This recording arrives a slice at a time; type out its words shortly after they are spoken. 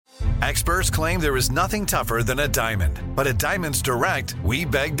Experts claim there is nothing tougher than a diamond. But at Diamonds Direct, we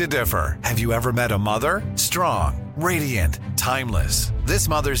beg to differ. Have you ever met a mother? Strong, radiant, timeless. This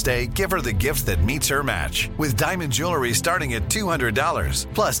Mother's Day, give her the gift that meets her match. With diamond jewelry starting at $200.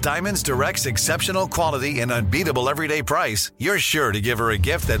 Plus, Diamonds Direct's exceptional quality and unbeatable everyday price, you're sure to give her a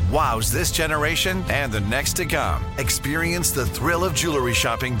gift that wows this generation and the next to come. Experience the thrill of jewelry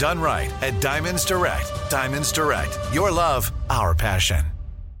shopping done right at Diamonds Direct. Diamonds Direct. Your love, our passion.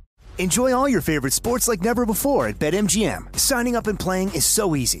 Enjoy all your favorite sports like never before at BetMGM. Signing up and playing is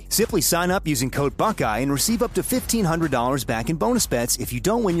so easy. Simply sign up using code Buckeye and receive up to $1,500 back in bonus bets if you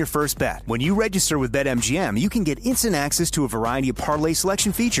don't win your first bet. When you register with BetMGM, you can get instant access to a variety of parlay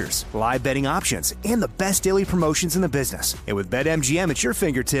selection features, live betting options, and the best daily promotions in the business. And with BetMGM at your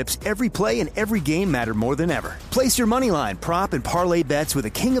fingertips, every play and every game matter more than ever. Place your moneyline, prop, and parlay bets with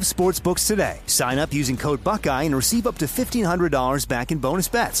the king of sportsbooks today. Sign up using code Buckeye and receive up to $1,500 back in bonus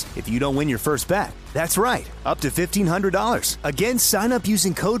bets if you don't win your first bet. That's right, up to $1,500. Again, sign up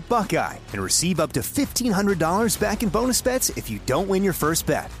using code Buckeye and receive up to $1,500 back in bonus bets if you don't win your first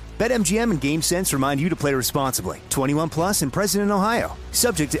bet. BetMGM and GameSense remind you to play responsibly. 21 plus and present in Ohio.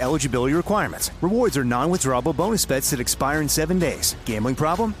 Subject to eligibility requirements. Rewards are non-withdrawable bonus bets that expire in 7 days. Gambling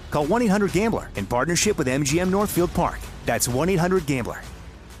problem? Call 1-800-GAMBLER in partnership with MGM Northfield Park. That's 1-800-GAMBLER.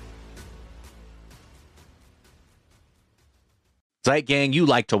 Zeit gang, you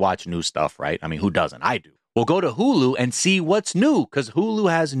like to watch new stuff, right? I mean, who doesn't? I do. Well, go to Hulu and see what's new, because Hulu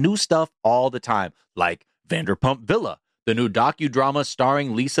has new stuff all the time, like Vanderpump Villa, the new docudrama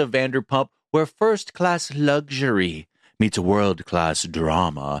starring Lisa Vanderpump, where first-class luxury meets world-class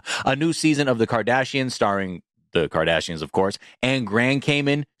drama. A new season of The Kardashians starring the Kardashians, of course, and Grand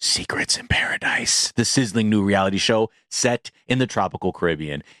Cayman, Secrets in Paradise, the sizzling new reality show set in the tropical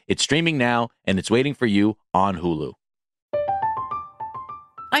Caribbean. It's streaming now, and it's waiting for you on Hulu.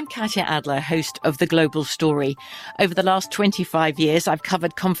 I'm Katya Adler, host of The Global Story. Over the last 25 years, I've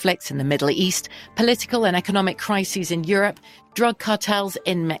covered conflicts in the Middle East, political and economic crises in Europe, drug cartels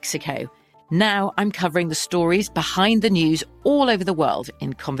in Mexico. Now I'm covering the stories behind the news all over the world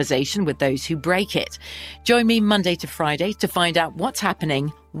in conversation with those who break it. Join me Monday to Friday to find out what's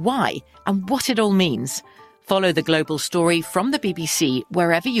happening, why, and what it all means. Follow The Global Story from the BBC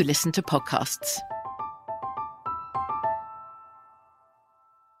wherever you listen to podcasts.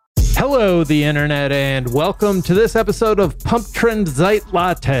 Hello, the internet, and welcome to this episode of PumpTrend Zeit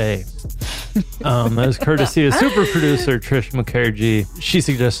Latte. That was courtesy of super producer Trish Mukherjee. She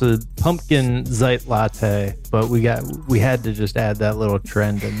suggested pumpkin Zeit Latte, but we had to just add that little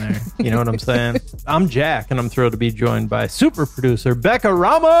trend in there. You know what I'm saying? I'm Jack, and I'm thrilled to be joined by super producer Becca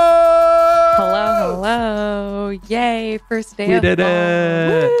Ramos. Hello. Yay, first day we of did fall.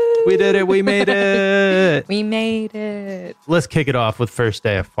 it. Woo! We did it. We made it. We made it. Let's kick it off with first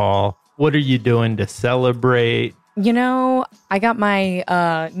day of fall. What are you doing to celebrate? You know, I got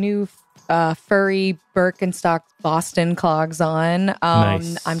my new furry Birkenstock Boston clogs on.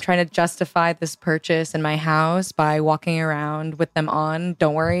 Nice. I'm trying to justify this purchase in my house by walking around with them on.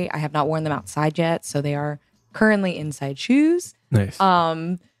 Don't worry, I have not worn them outside yet, so they are currently inside shoes. Nice.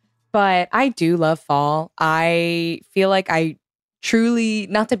 But I do love fall. I feel like I truly,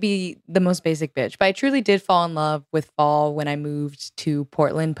 not to be the most basic bitch, but I truly did fall in love with fall when I moved to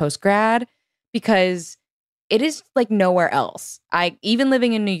Portland post-grad, because it is like nowhere else. Even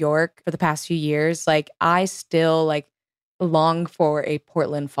living in New York for the past few years, like I still like long for a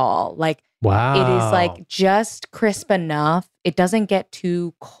Portland fall. Like, wow. It is like just crisp enough. It doesn't get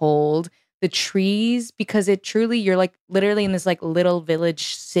too cold. The trees, because it truly, you're like literally in this like little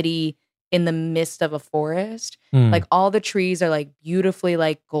village city in the midst of a forest. Like all the trees are like beautifully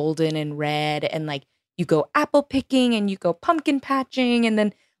like golden and red, and like you go apple picking and you go pumpkin patching, and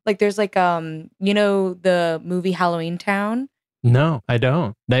then like there's like you know the movie Halloween Town? No, I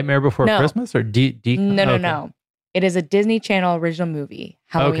don't. Nightmare Before Christmas or No. It is a Disney Channel original movie,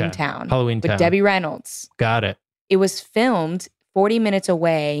 Halloween Town. Halloween with Town. Debbie Reynolds. Got it. It was filmed 40 minutes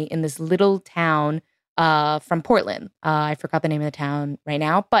away in this little town from Portland. I forgot the name of the town right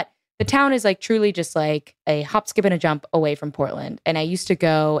now, but the town is like truly just like a hop, skip, and a jump away from Portland. And I used to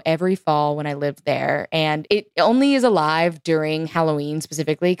go every fall when I lived there. And it only is alive during Halloween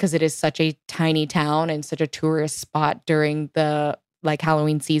specifically because it is such a tiny town and such a tourist spot during the like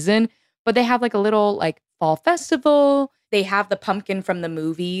Halloween season. But they have like a little like fall festival. They have the pumpkin from the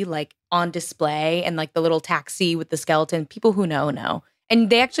movie like on display, and like the little taxi with the skeleton. People who know.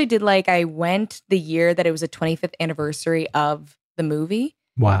 And they actually did like, I went the year that it was the 25th anniversary of the movie.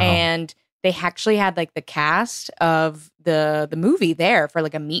 Wow. And they actually had like the cast of the movie there for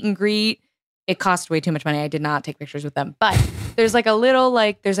like a meet and greet. It cost way too much money. I did not take pictures with them. But there's like a little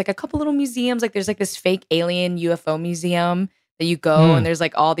like there's like a couple little museums. Like there's like this fake alien UFO museum that you go and there's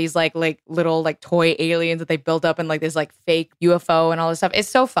like all these like little like toy aliens that they built up in like this like fake UFO and all this stuff. It's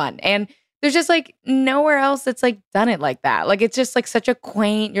so fun. And there's just like nowhere else that's like done it like that. Like it's just like such a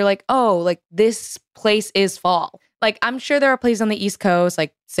quaint, you're like, oh, like this place is fall. Like I'm sure there are places on the East Coast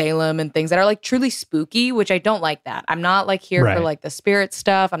like Salem and things that are like truly spooky, which I don't like that. I'm not like here for like the spirit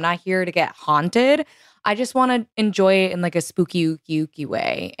stuff. I'm not here to get haunted. I just want to enjoy it in like a spooky ookie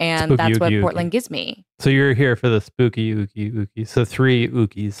way. And Spooky that's what ookie Portland gives me. So you're here for the spooky ookie. So 3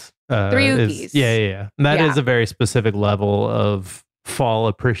 ookies. 3 ookies. Yeah. That is a very specific level of fall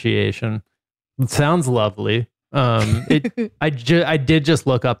appreciation. It sounds lovely. I did just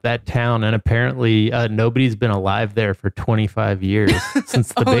look up that town, and apparently nobody's been alive there for 25 years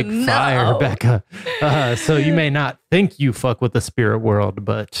since the big fire, Becca. So you may not think you fuck with the spirit world,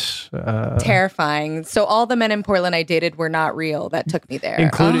 but terrifying. So all the men in Portland I dated were not real. That took me there,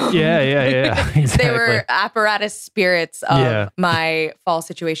 including exactly. They were apparatus spirits of my fall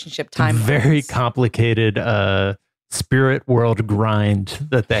situationship time. Very complicated spirit world grind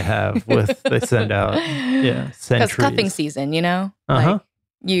that they have with they send out centuries. Because cuffing season, you know, like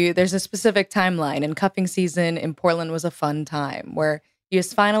there's a specific timeline, and cuffing season in Portland was a fun time where you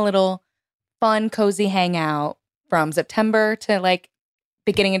just find a little fun, cozy hangout from September to like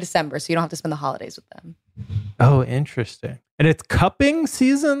beginning of December, so you don't have to spend the holidays with them. Oh, interesting. And it's cupping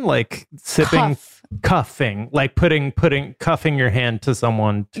season, like sipping, cuffing, like putting cuffing your hand to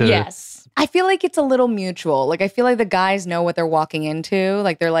someone to. Yes. I feel like it's a little mutual. Like I feel like the guys know what they're walking into.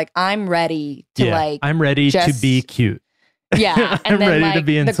 Like they're like, I'm ready to I'm ready to be cute. Yeah. And I'm then ready like to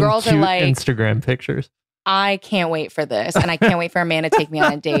be in the some girls cute are like Instagram pictures. I can't wait for this. And I can't wait for a man to take me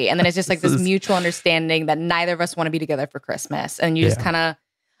on a date. And then it's just like this mutual understanding that neither of us want to be together for Christmas. And you just kind of,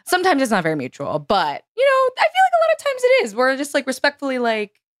 sometimes it's not very mutual, but you know, I feel like a lot of times it is. We're just like respectfully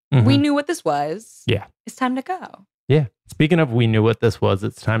like, we knew what this was. Yeah. It's time to go. Yeah. Speaking of we knew what this was,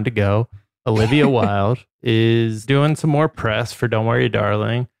 it's time to go. Olivia Wilde is doing some more press for Don't Worry,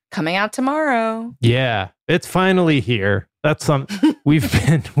 Darling. Coming out tomorrow. Yeah, it's finally here. That's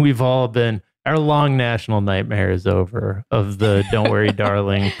we've all been, our long national nightmare is over of the Don't Worry,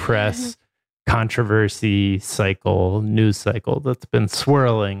 Darling press controversy cycle, news cycle that's been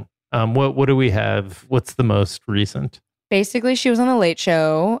swirling. What do we have? What's the most recent? Basically, she was on the Late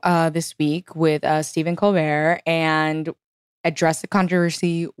Show this week with Stephen Colbert and addressed the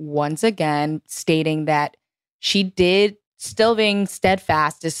controversy once again, stating that she did still being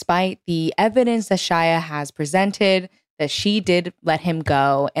steadfast despite the evidence that Shia has presented, that she did let him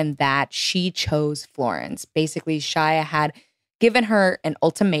go and that she chose Florence. Basically, Shia had given her an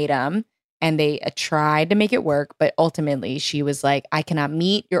ultimatum and they tried to make it work, but ultimately she was like, I cannot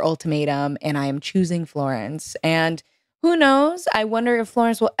meet your ultimatum and I am choosing Florence. And who knows? I wonder if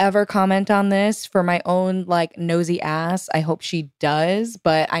Florence will ever comment on this for my own like nosy ass. I hope she does,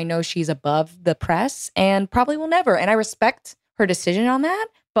 but I know she's above the press and probably will never. And I respect her decision on that,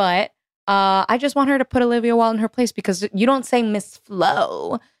 but I just want her to put Olivia Wilde in her place because you don't say Miss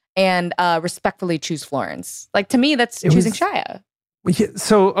Flo and respectfully choose Florence. Like to me, that's choosing Shia. Yeah,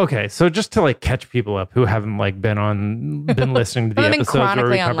 so just to like catch people up who haven't like been listening to the episodes where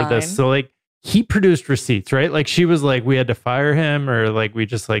we covered this. So like, he produced receipts, right? Like she was like, we had to fire him or like we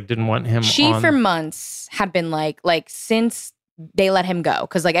just like didn't want him She for months had been like since they let him go.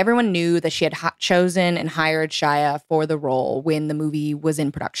 Cause like everyone knew that she had chosen and hired Shia for the role when the movie was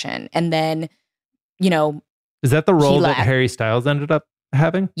in production. And then, you know. Is that the role that Harry Styles ended up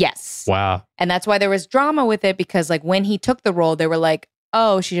having? Yes. Wow. And that's why there was drama with it because like when he took the role, they were like,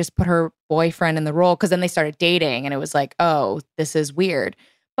 oh, she just put her boyfriend in the role. Cause then they started dating and it was like, oh, this is weird.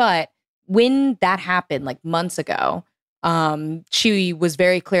 But when that happened, like months ago, she was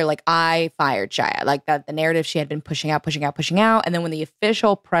very clear, like, I fired Shia. Like that the narrative she had been pushing out. And then when the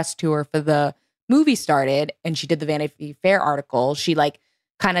official press tour for the movie started and she did the Vanity Fair article, she like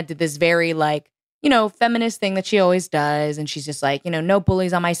kind of did this very like, you know, feminist thing that she always does. And she's just like, you know, no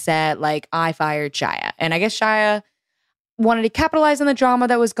bullies on my set. Like I fired Shia. And I guess Shia wanted to capitalize on the drama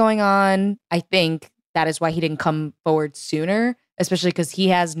that was going on. I think that is why he didn't come forward sooner, especially because he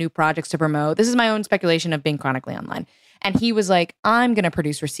has new projects to promote. This is my own speculation of being chronically online. And he was like, I'm going to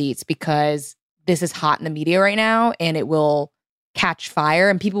produce receipts because this is hot in the media right now and it will catch fire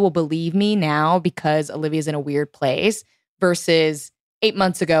and people will believe me now because Olivia's in a weird place versus 8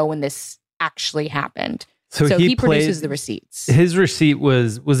 months ago when this actually happened. So he produces the receipts. His receipt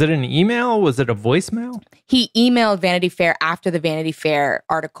was it an email? Was it a voicemail? He emailed Vanity Fair after the Vanity Fair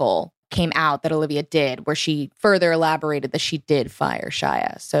article came out that Olivia did, where she further elaborated that she did fire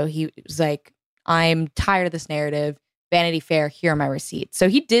Shia. So he was like, I'm tired of this narrative. Vanity Fair, here are my receipts. So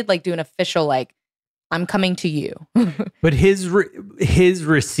he did like do an official like, I'm coming to you. But his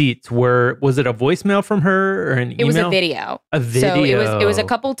receipts was it a voicemail from her or an email? It was a video. A video. So it was a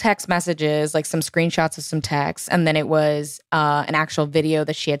couple text messages, like some screenshots of some text, and then it was an actual video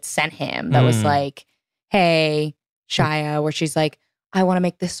that she had sent him that was like, "Hey, Shia," where she's like, "I want to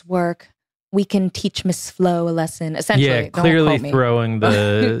make this work. We can teach Miss Flo a lesson." Essentially, yeah, clearly throwing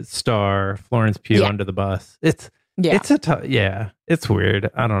the star Florence Pugh under the bus. It's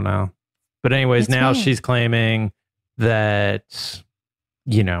weird. I don't know. But anyways, now she's claiming that,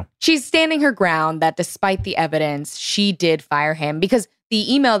 she's standing her ground that despite the evidence, she did fire him, because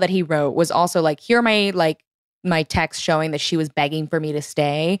the email that he wrote was also like, here are my texts showing that she was begging for me to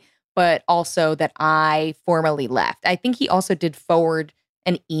stay, but also that I formally left. I think he also did forward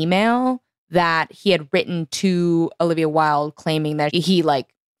an email that he had written to Olivia Wilde claiming that he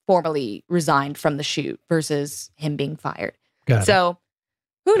like formally resigned from the shoot versus him being fired. So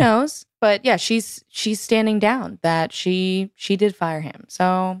who knows? But yeah, she's standing down that she did fire him.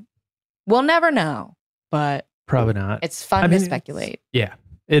 So we'll never know, but probably not. It's fun to speculate. Yeah,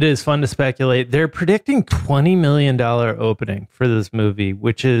 it is fun to speculate. They're predicting $20 million opening for this movie,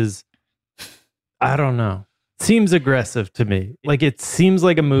 which is, I don't know. Seems aggressive to me. Like, it seems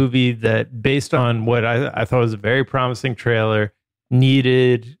like a movie that, based on what I thought was a very promising trailer,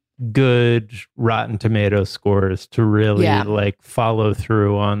 needed good Rotten Tomatoes scores to really like follow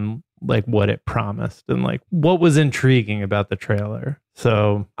through on like what it promised and like what was intriguing about the trailer.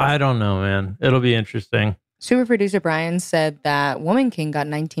 So I don't know, man. It'll be interesting. Super producer Brian said that Woman King got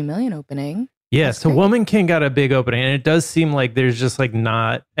 19 million opening. Yeah, so great. Woman King got a big opening, and it does seem like there's just like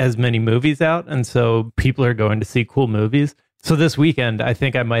not as many movies out, and so people are going to see cool movies. So this weekend, I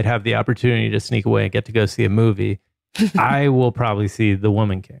think I might have the opportunity to sneak away and get to go see a movie. I will probably see The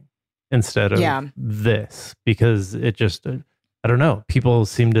Woman King instead of this, because it just, I don't know. People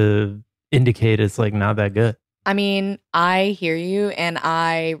seem to indicate it's like not that good. I mean, I hear you, and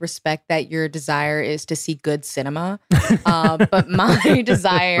I respect that your desire is to see good cinema. But my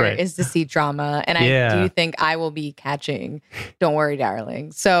desire is to see drama, and I do think I will be catching Don't Worry,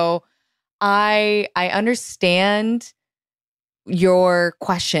 Darling. So I understand your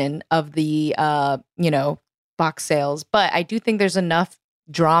question of the box sales, but I do think there's enough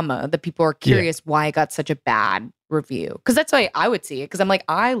drama that people are curious why it got such a bad review. Because that's why I would see it. Because I'm like,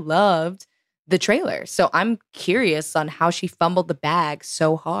 I loved the trailer, so I'm curious on how she fumbled the bag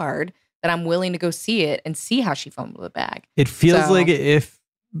so hard that I'm willing to go see it and see how she fumbled the bag. It feels like if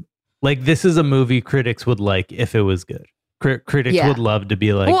this is a movie critics would like if it was good. Critics would love to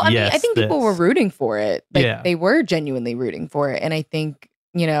be like, well, I mean, I think people were rooting for it. Like, they were genuinely rooting for it. And I think,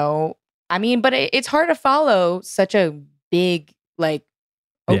 but it's hard to follow such a big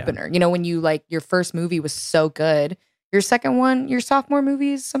opener. When you your first movie was so good, your second one, your sophomore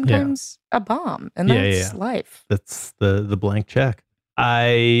movie is sometimes a bomb, and that's life. That's the blank check.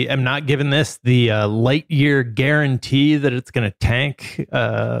 I am not giving this the light year guarantee that it's going to tank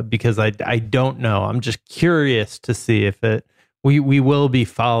because I don't know. I'm just curious to see if we will be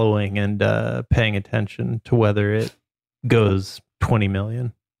following and paying attention to whether it goes 20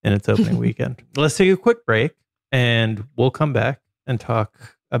 million in its opening weekend. Let's take a quick break, and we'll come back and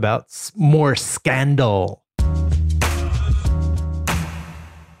talk about more Scandal.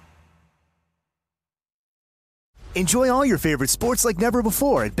 Enjoy all your favorite sports like never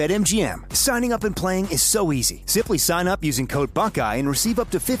before at BetMGM. Signing up and playing is so easy. Simply sign up using code Buckeye and receive up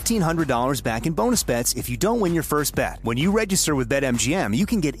to $1,500 back in bonus bets if you don't win your first bet. When you register with BetMGM, you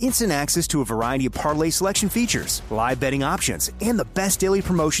can get instant access to a variety of parlay selection features, live betting options, and the best daily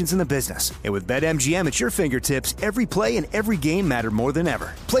promotions in the business. And with BetMGM at your fingertips, every play and every game matter more than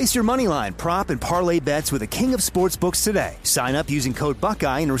ever. Place your moneyline, prop, and parlay bets with the king of sportsbooks today. Sign up using code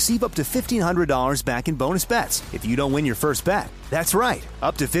Buckeye and receive up to $1,500 back in bonus bets if you don't win your first bet. That's right,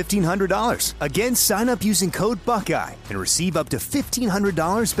 up to $1,500. Again, sign up using code Buckeye and receive up to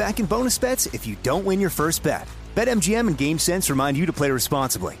 $1,500 back in bonus bets if you don't win your first bet. BetMGM and GameSense remind you to play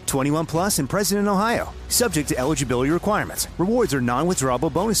responsibly. 21 plus and present in Ohio. Subject to eligibility requirements. Rewards are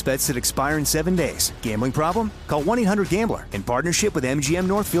non-withdrawable bonus bets that expire in 7 days. Gambling problem? Call 1-800-GAMBLER in partnership with MGM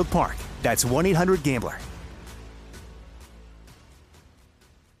Northfield Park. That's 1-800-GAMBLER.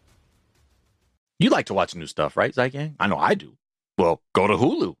 You like to watch new stuff, right, Zeit Gang? I know I do. Well, go to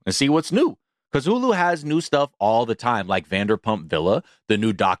Hulu and see what's new. Because Hulu has new stuff all the time, like Vanderpump Villa, the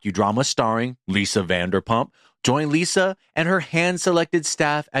new docudrama starring Lisa Vanderpump. Join Lisa and her hand-selected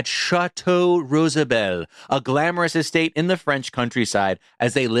staff at Chateau Rosabelle, a glamorous estate in the French countryside,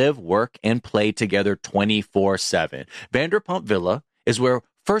 as they live, work, and play together 24/7. Vanderpump Villa is where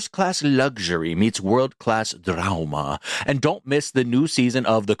first-class luxury meets world-class drama. And don't miss the new season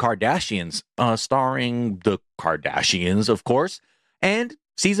of The Kardashians, starring the Kardashians, of course. And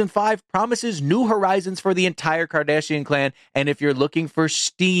Season 5 promises new horizons for the entire Kardashian clan. And if you're looking for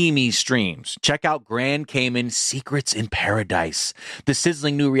steamy streams, check out Grand Cayman Secrets in Paradise, the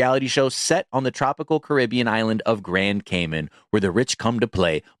sizzling new reality show set on the tropical Caribbean island of Grand Cayman, where the rich come to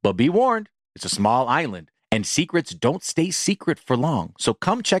play. But be warned, it's a small island, and secrets don't stay secret for long. So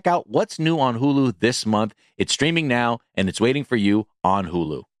come check out what's new on Hulu this month. It's streaming now, and it's waiting for you on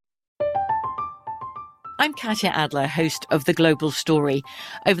Hulu. I'm Katya Adler, host of The Global Story.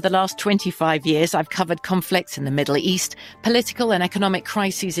 Over the last 25 years, I've covered conflicts in the Middle East, political and economic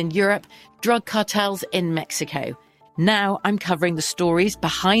crises in Europe, drug cartels in Mexico. Now I'm covering the stories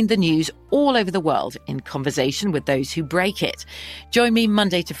behind the news all over the world in conversation with those who break it. Join me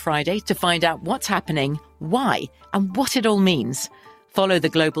Monday to Friday to find out what's happening, why, and what it all means. Follow The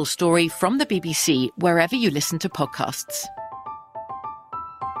Global Story from the BBC wherever you listen to podcasts.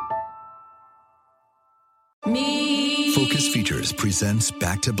 Focus Features presents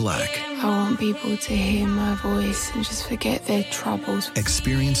Back to Black. I want people to hear my voice and just forget their troubles.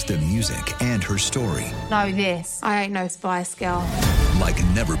 Experience the music and her story. Know this. I ain't no Spice Girl. Like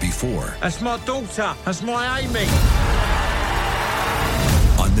never before. That's my daughter. That's my Amy.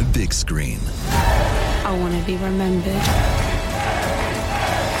 On the big screen. I want to be remembered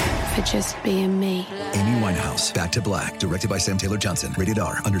for just being me. Amy Winehouse, Back to Black. Directed by Sam Taylor Johnson. Rated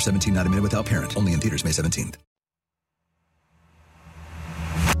R. Under 17, not a minute without parent. Only in theaters May 17th.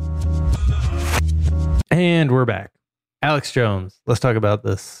 And we're back. Alex Jones. Let's talk about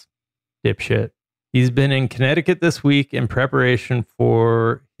this dipshit. He's been in Connecticut this week in preparation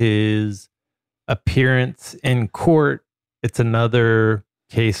for his appearance in court. It's another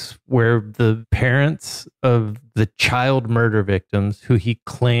case where the parents of the child murder victims who he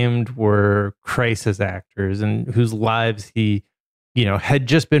claimed were crisis actors and whose lives he, had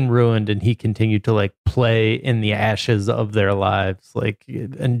just been ruined, and he continued to play in the ashes of their lives,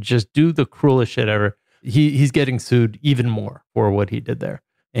 and just do the cruelest shit ever. He's getting sued even more for what he did there.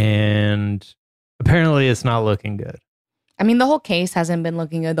 And apparently it's not looking good. I mean, the whole case hasn't been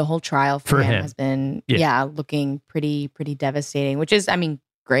looking good. The whole trial for him has been, yeah, looking pretty devastating, which is,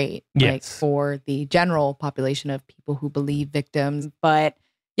 great, yes, for the general population of people who believe victims. But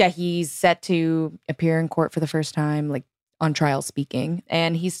yeah, he's set to appear in court for the first time, on trial speaking,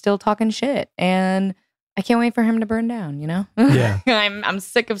 and he's still talking shit. And I can't wait for him to burn down, Yeah. I'm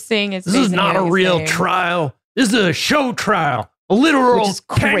sick of seeing his This face is and not a hearing his real name. trial. This is a show trial. A literal Which is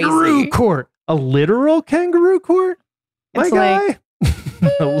crazy. kangaroo court. A literal kangaroo court? My It's guy?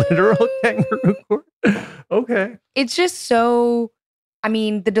 A literal kangaroo court? Okay. It's just so,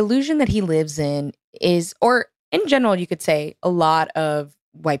 the delusion that he lives in is, or in general, you could say a lot of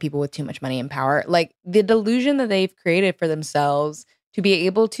white people with too much money and power, the delusion that they've created for themselves to be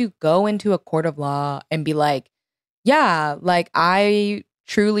able to go into a court of law and be I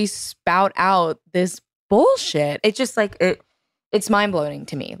truly spout out this bullshit. It's just it's mind-blowing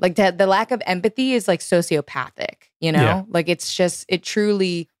to me. The lack of empathy is sociopathic, Yeah. It's just, it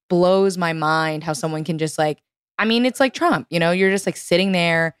truly blows my mind how someone can just it's like Trump, you're just sitting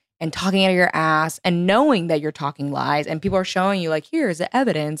there and talking out of your ass and knowing that you're talking lies, and people are showing you here's the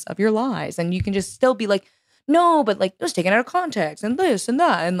evidence of your lies, and you can just still be no, but it was taken out of context and this and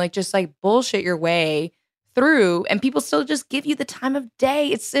that, and just bullshit your way through, and people still just give you the time of day.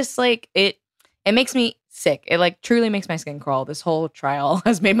 It's just it makes me sick. It truly makes my skin crawl. This whole trial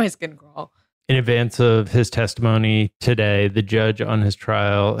has made my skin crawl. In advance of his testimony today, the judge on his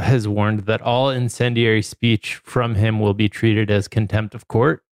trial has warned that all incendiary speech from him will be treated as contempt of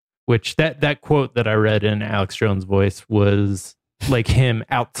court, which that quote that I read in Alex Jones' voice was him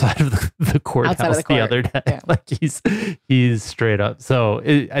outside of the courthouse the other day. Yeah. He's straight up. So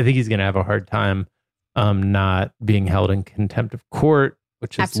I think he's going to have a hard time not being held in contempt of court,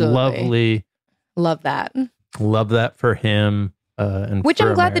 which is Absolutely. lovely. Love that. Love that for him. And Which for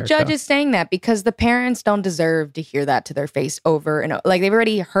I'm glad America. the judge is saying that, because the parents don't deserve to hear that to their face over and they've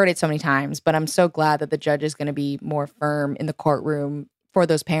already heard it so many times. But I'm so glad that the judge is going to be more firm in the courtroom for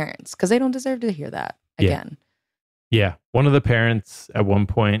those parents, because they don't deserve to hear that again. Yeah. One of the parents at one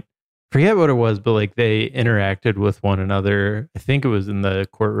point, forget what it was, but they interacted with one another. I think it was in the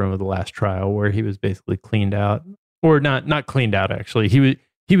courtroom of the last trial where he was basically cleaned out, or not cleaned out. Actually,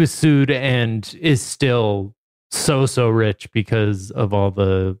 he was sued and is still so rich because of all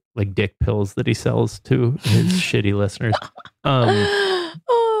the dick pills that he sells to his shitty listeners.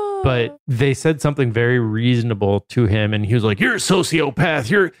 But they said something very reasonable to him, and he was like, "You're a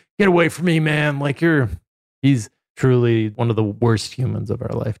sociopath. Get away from me, man. He's Truly one of the worst humans of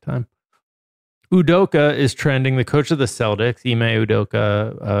our lifetime. Udoka is trending, the coach of the Celtics, Ime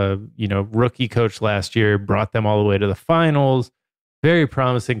Udoka, rookie coach last year, brought them all the way to the finals. Very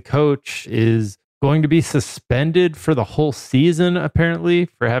promising coach, is going to be suspended for the whole season, apparently,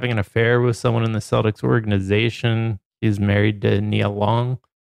 for having an affair with someone in the Celtics organization. He's married to Nia Long.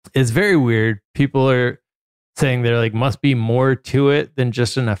 It's very weird. People are saying there must be more to it than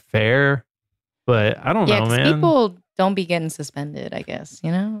just an affair. But I don't know, man. People don't be getting suspended, I guess,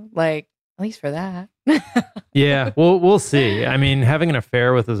 at least for that. Yeah, we'll see. I mean, having an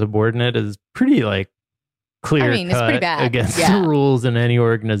affair with a subordinate is pretty clear it's pretty bad against the rules in any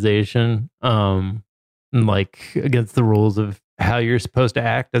organization. Against the rules of how you're supposed to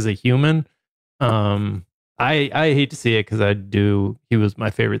act as a human. I hate to see it because he was my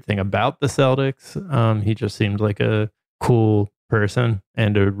favorite thing about the Celtics. He just seemed like a cool person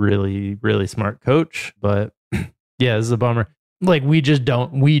and a really, really smart coach. But yeah, this is a bummer. We just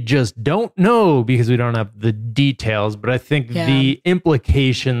don't know because we don't have the details. But I think the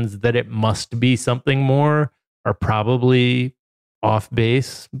implications that it must be something more are probably off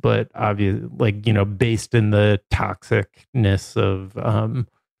base, but obvious, based in the toxicness of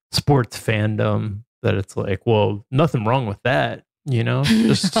sports fandom. That it's nothing wrong with that,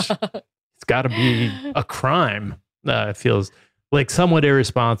 just it's got to be a crime. It feels like somewhat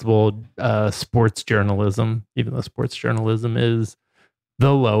irresponsible sports journalism, even though sports journalism is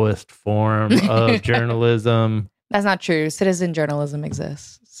the lowest form of journalism. That's not true. Citizen journalism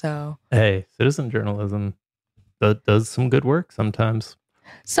exists. So hey, citizen journalism does some good work sometimes.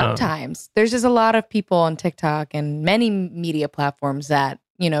 Sometimes there's just a lot of people on TikTok and many media platforms that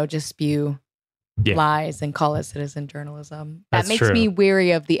just spew lies and call it citizen journalism. That makes me weary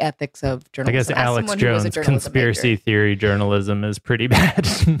of the ethics of journalism. I guess Alex Jones conspiracy theory journalism is pretty bad.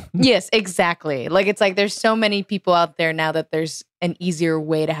 Yes, exactly. There's so many people out there now that there's an easier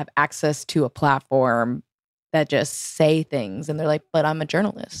way to have access to a platform that just say things. And they're like, but I'm a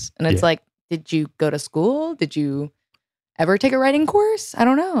journalist. And it's did you go to school? Did you ever take a writing course? I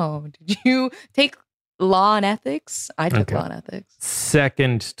don't know. Did you take law and ethics? I took law and ethics.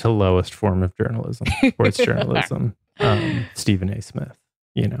 Second to lowest form of journalism, sports journalism. Stephen A. Smith,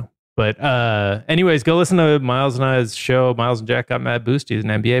 But anyways, go listen to Miles and I's show. Miles and Jack Got Mad Boosties,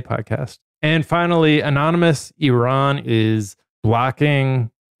 an NBA podcast. And finally, Anonymous Iran is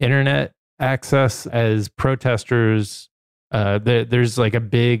blocking internet access as protesters. There's a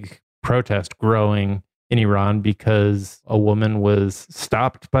big protest growing in Iran because a woman was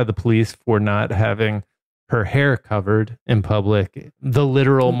stopped by the police for not having her hair covered in public. The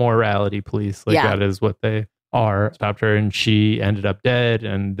literal morality police, that is what they are, stopped her, and she ended up dead.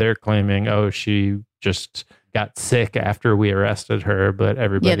 And they're claiming, she just got sick after we arrested her. But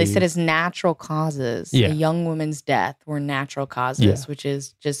everybody, they said it's natural causes. A young woman's death were natural causes, which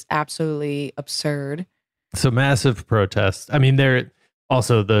is just absolutely absurd. So massive protests. I mean,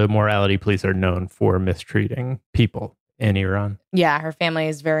 also, the morality police are known for mistreating people in Iran. Yeah, her family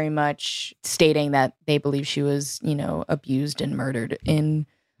is very much stating that they believe she was, abused and murdered in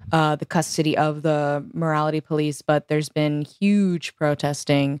the custody of the morality police. But there's been huge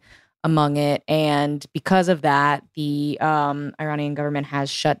protesting among it. And because of that, the Iranian government has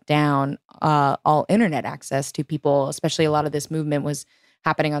shut down all internet access to people, especially a lot of this movement was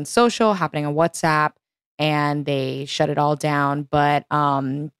happening on social, happening on WhatsApp. And they shut it all down. But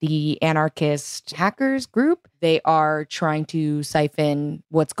the anarchist hackers group, they are trying to siphon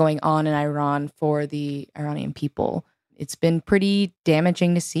what's going on in Iran for the Iranian people. It's been pretty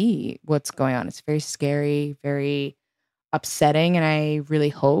damaging to see what's going on. It's very scary, very upsetting. And I really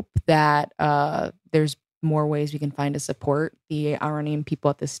hope that there's more ways we can find to support the Iranian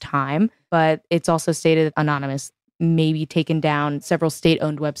people at this time. But it's also stated anonymous, maybe taken down several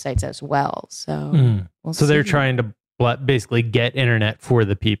state-owned websites as well. So, so they're trying to basically get internet for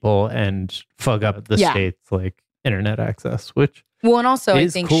the people and fug up the states internet access, which and also I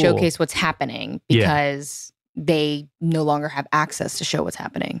think cool. showcase what's happening because they no longer have access to show what's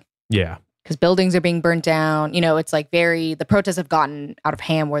happening. Yeah. Because buildings are being burnt down. It's the protests have gotten out of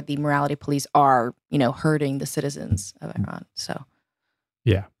hand where the morality police are, hurting the citizens of Iran. So,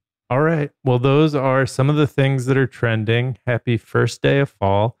 yeah. All right. Well, those are some of the things that are trending. Happy first day of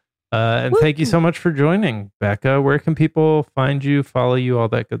fall. And thank you so much for joining, Becca. Where can people find you, follow you, all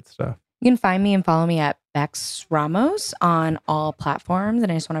that good stuff? You can find me and follow me at Bex Ramos on all platforms.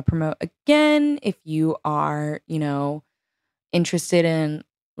 And I just want to promote again, if you are, interested in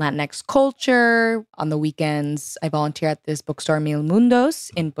Latinx culture, on the weekends, I volunteer at this bookstore, Mil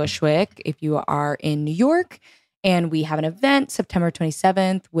Mundos in Bushwick. If you are in New York, and we have an event September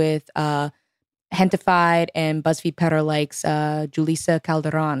 27th with Hentified and BuzzFeed Petter likes Julissa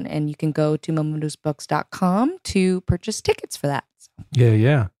Calderon. And you can go to melmundosbooks.com to purchase tickets for that.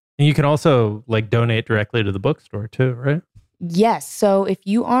 Yeah. And you can also donate directly to the bookstore too, right? Yes. So if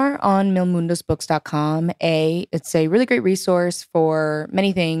you are on melmundosbooks.com, it's a really great resource for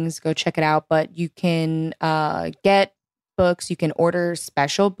many things. Go check it out. But you can get books. You can order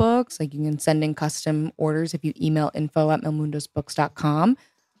special books. You can send in custom orders if you email info@melmundosbooks.com.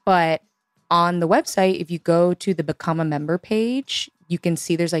 But on the website, if you go to the Become a Member page, you can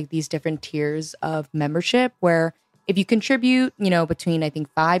see there's these different tiers of membership where if you contribute, between I think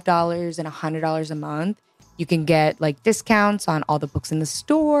 $5 and $100 a month, you can get discounts on all the books in the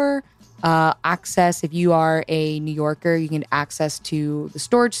store, access. If you are a New Yorker, you can get access to the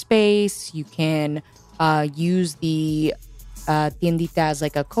storage space. You can use the tiendita as a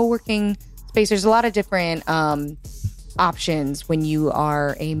co-working space. There's a lot of different options when you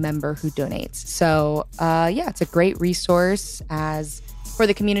are a member who donates. So it's a great resource for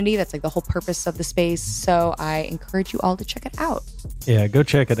the community. That's the whole purpose of the space. So I encourage you all to check it out. Yeah, go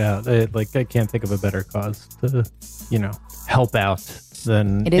check it out. I can't think of a better cause to, help out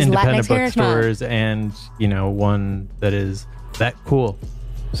than independent bookstores and, one that is that cool.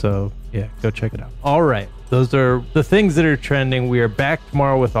 So yeah, go check it out. All right. Those are the things that are trending. We are back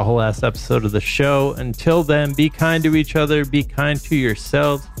tomorrow with a whole ass episode of the show. Until then, be kind to each other. Be kind to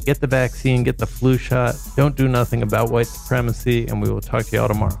yourselves. Get the vaccine. Get the flu shot. Don't do nothing about white supremacy. And we will talk to you all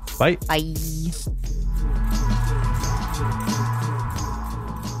tomorrow. Bye. Bye.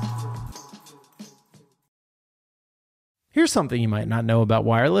 Here's something you might not know about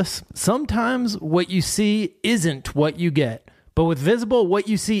wireless. Sometimes what you see isn't what you get. But with Visible, what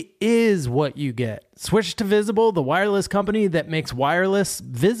you see is what you get. Switch to Visible, the wireless company that makes wireless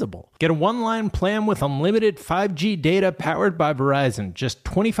visible. Get a one-line plan with unlimited 5G data powered by Verizon. Just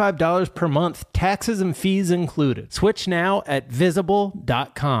 $25 per month, taxes and fees included. Switch now at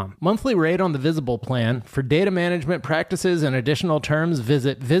Visible.com. Monthly rate on the Visible plan. For data management practices and additional terms,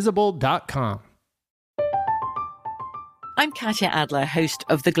 visit Visible.com. I'm Katya Adler, host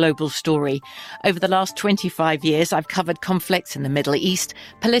of The Global Story. Over the last 25 years, I've covered conflicts in the Middle East,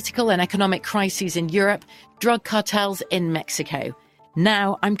 political and economic crises in Europe, drug cartels in Mexico.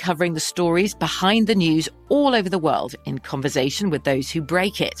 Now I'm covering the stories behind the news all over the world in conversation with those who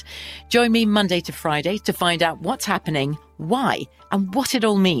break it. Join me Monday to Friday to find out what's happening, why, and what it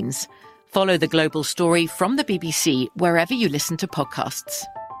all means. Follow The Global Story from the BBC wherever you listen to podcasts.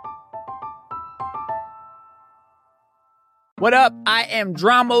 What up? I am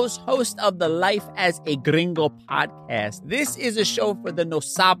Dramos, host of the Life as a Gringo podcast. This is a show for the No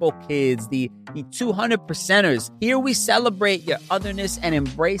Sabo kids, the 200%ers. Here we celebrate your otherness and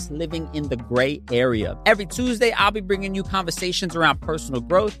embrace living in the gray area. Every Tuesday, I'll be bringing you conversations around personal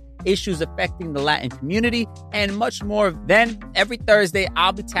growth, issues affecting the Latin community, and much more. Then, every Thursday,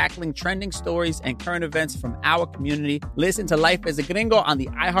 I'll be tackling trending stories and current events from our community. Listen to Life as a Gringo on the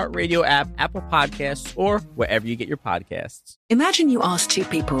iHeartRadio app, Apple Podcasts, or wherever you get your podcasts. Imagine you ask two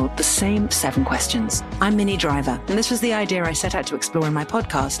people the same 7 questions. I'm Minnie Driver, and this was the idea I set out to explore in my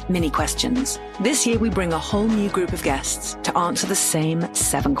podcast, Mini Questions. This year, we bring a whole new group of guests to answer the same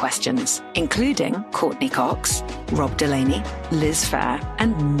 7 questions, including Courtney Cox, Rob Delaney, Liz Fair,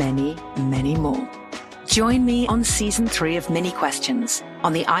 and many, many more. Join me on Season 3 of Mini Questions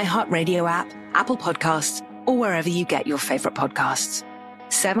on the iHeartRadio app, Apple Podcasts, or wherever you get your favorite podcasts.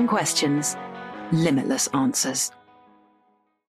 7 questions, limitless answers.